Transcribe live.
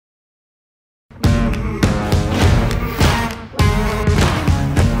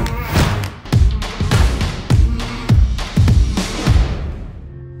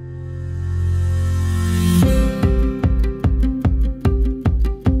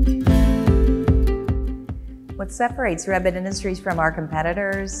What separates Redbud Industries from our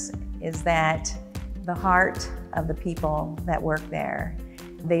competitors is that the heart of the people that work there.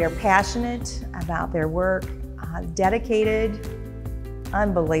 They are passionate about their work, dedicated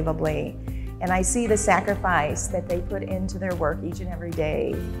unbelievably. And I see the sacrifice that they put into their work each and every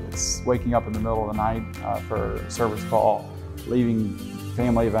day. It's waking up in the middle of the night for a service call, leaving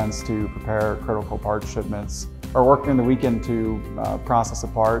family events to prepare critical parts shipments, or working the weekend to process a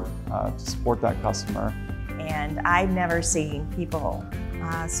part to support that customer. And I've never seen people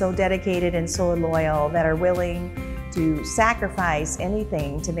so dedicated and so loyal that are willing to sacrifice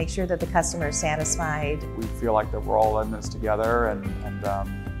anything to make sure that the customer is satisfied. We feel like that we're all in this together, and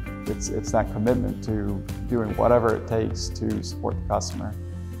it's that commitment to doing whatever it takes to support the customer.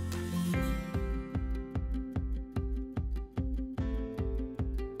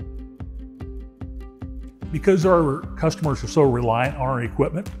 Because our customers are so reliant on our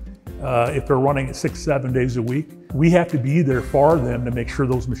equipment, if they're running it 6-7 days a week, we have to be there for them to make sure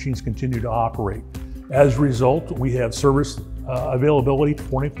those machines continue to operate. As a result, we have service availability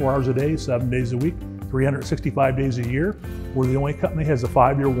 24 hours a day, 7 days a week, 365 days a year. We're the only company that has a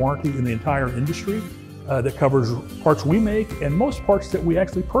 5-year warranty in the entire industry that covers parts we make and most parts that we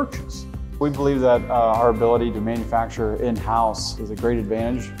actually purchase. We believe that our ability to manufacture in-house is a great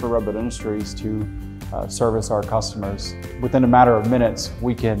advantage for Redbud Industries to service our customers. Within a matter of minutes,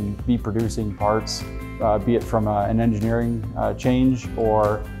 we can be producing parts, be it from an engineering change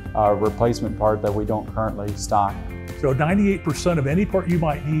or a replacement part that we don't currently stock. So 98% of any part you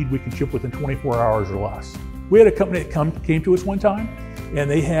might need, we can ship within 24 hours or less. We had a company that came to us one time,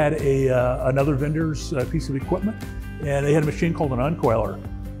 and they had another vendor's piece of equipment, and they had a machine called an uncoiler.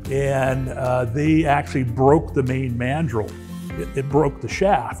 And they actually broke the main mandrel. It broke the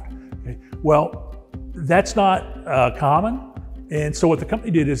shaft. Okay. Well, that's not common. And so what the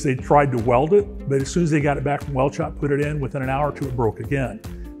company did is they tried to weld it, but as soon as they got it back from weld shop, put it in, within an hour or two, it broke again.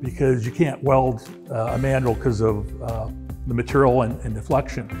 Because you can't weld a mandrel because of the material and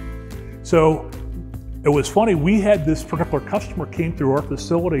deflection. So it was funny, we had this particular customer came through our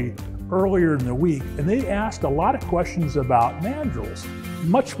facility earlier in the week, and they asked a lot of questions about mandrels,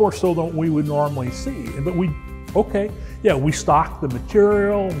 much more so than we would normally see. But we stock the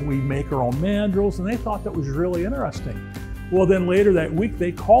material, we make our own mandrels, and they thought that was really interesting. Well, then later that week,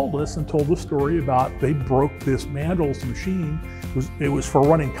 they called us and told the story about they broke this mandrels machine. It was for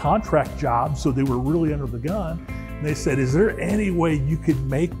running contract jobs, so they were really under the gun. And they said, is there any way you could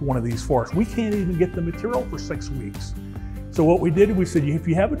make one of these for us? We can't even get the material for 6 weeks. So what we did, we said, if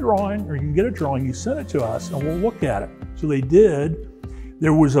you have a drawing or you can get a drawing, you send it to us and we'll look at it. So they did.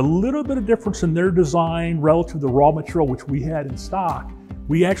 There was a little bit of difference in their design relative to the raw material which we had in stock.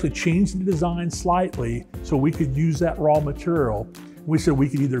 We actually changed the design slightly so we could use that raw material. We said we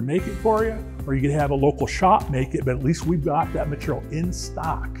could either make it for you or you could have a local shop make it, but at least we've got that material in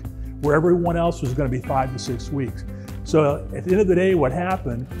stock, where everyone else was going to be 5 to 6 weeks. So at the end of the day, what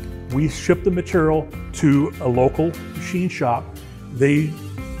happened, we shipped the material to a local machine shop. They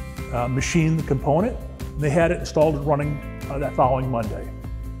machined the component, and they had it installed and running that following Monday.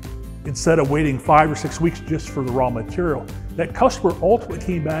 Instead of waiting 5 or 6 weeks just for the raw material. That customer ultimately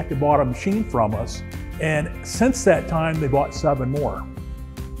came back and bought a machine from us, and since that time, they bought 7 more.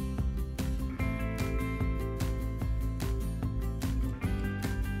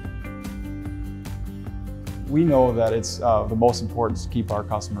 We know that it's the most important to keep our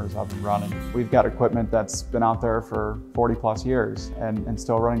customers up and running. We've got equipment that's been out there for 40+ years and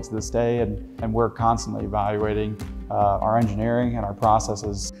still running to this day, and we're constantly evaluating our engineering and our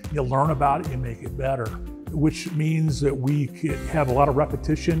processes. You learn about it, you make it better, which means that we have a lot of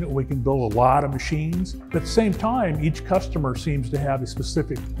repetition, we can build a lot of machines. But at the same time, each customer seems to have a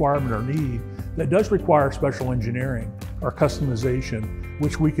specific requirement or need that does require special engineering or customization,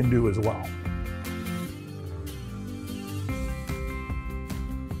 which we can do as well.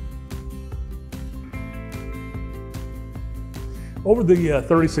 Over the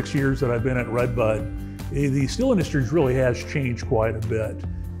 36 years that I've been at Redbud, the steel industry really has changed quite a bit.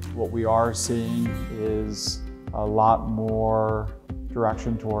 What we are seeing is a lot more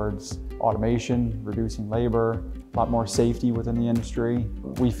direction towards automation, reducing labor, a lot more safety within the industry.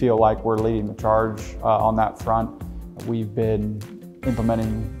 We feel like we're leading the charge on that front. We've been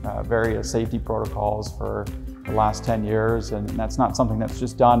implementing various safety protocols for the last 10 years, and that's not something that's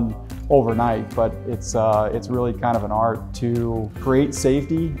just done overnight, but it's really kind of an art to create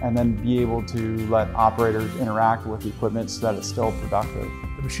safety and then be able to let operators interact with the equipment so that it's still productive.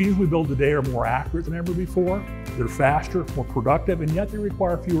 The machines we build today are more accurate than ever before. They're faster, more productive, and yet they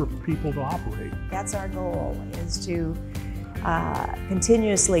require fewer people to operate. That's our goal, is to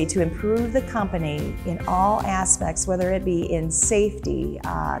continuously to improve the company in all aspects, whether it be in safety,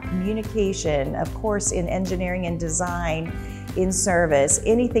 communication, of course in engineering and design, in service,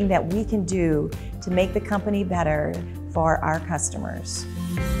 anything that we can do to make the company better for our customers.